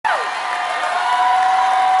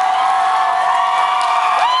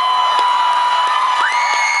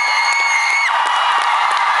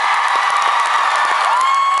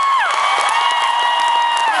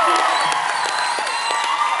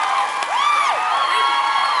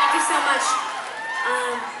much.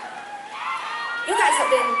 You guys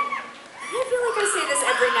have been, I feel like I say this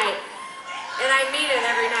every night, and I mean it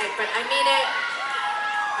every night, but I mean it.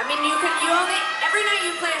 I mean, every night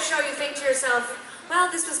you play a show, you think to yourself,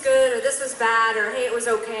 well, this was good, or this was bad, or hey, it was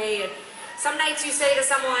okay. And some nights you say to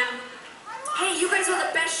someone, hey, you guys are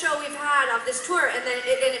the best show we've had of this tour, and then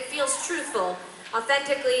it feels truthful,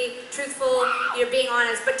 authentically truthful, you're being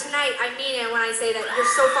honest. But tonight, I mean it when I say that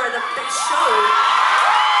you're so far the best show.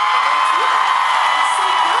 I'm so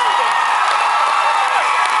proud of it.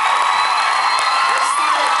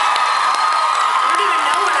 I don't even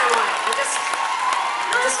know what I want.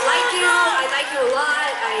 I just like you. I like you a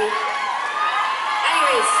lot.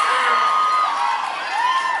 Anyways,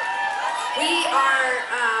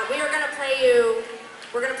 we are gonna play you.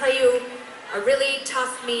 We're gonna play you a really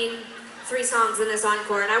tough, mean 3 songs in this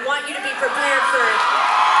encore, and I want you to be prepared for it.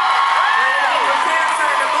 I want you to be prepared for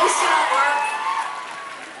an emotional arc.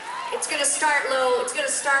 It's gonna start low. It's gonna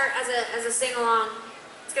start as a sing-along.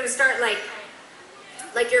 It's gonna start like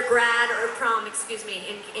your grad or prom, excuse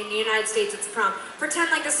me. In the United States, it's prom.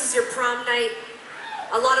 Pretend like this is your prom night.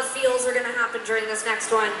 A lot of feels are gonna happen during this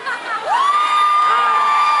next one.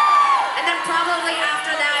 And then probably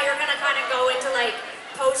after that, you're gonna kind of go into like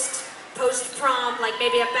post-prom, like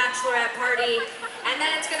maybe a bachelorette party, and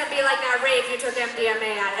then it's gonna be like that rave you took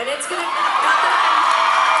MDMA at, and it's gonna,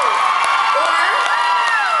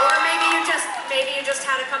 or maybe you just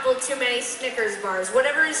had a couple too many Snickers bars.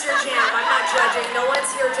 Whatever is your jam, I'm not judging. No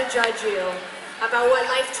one's here to judge you about what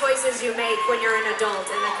life choices you make when you're an adult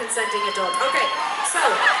and a consenting adult. Okay, so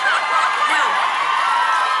now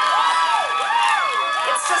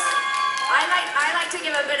it's just. I like to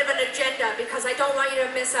give a bit of an agenda because I don't want you to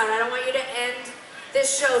miss out. I don't want you to end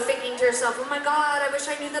this show thinking to yourself, oh my God, I wish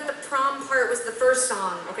I knew that the prom part was the first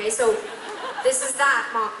song. Okay, so this is that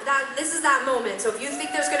moment. So if you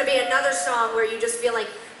think there's going to be another song where you just feel like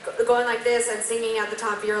going like this and singing at the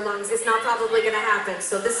top of your lungs, it's not probably going to happen.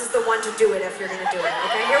 So this is the one to do it if you're going to do it.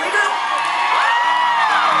 Okay, here we go.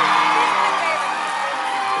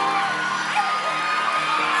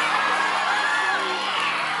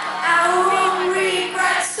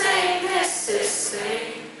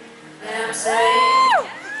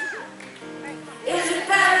 Is it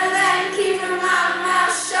better than keeping my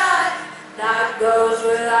mouth shut? That goes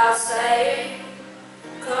without saying.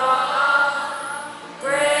 Come,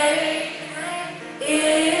 break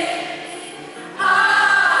it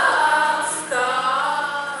off.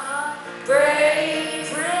 Come, break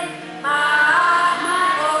my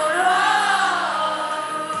motor.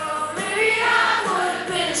 Maybe I would have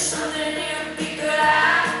been something you'd be good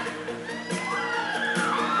at.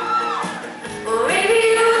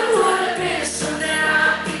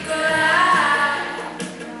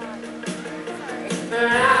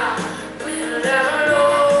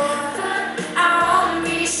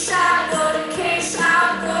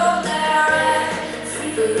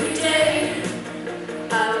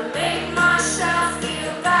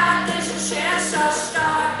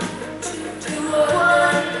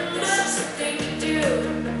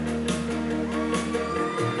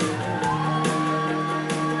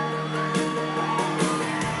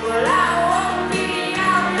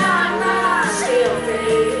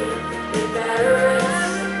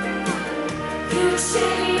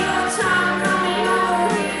 Take your time.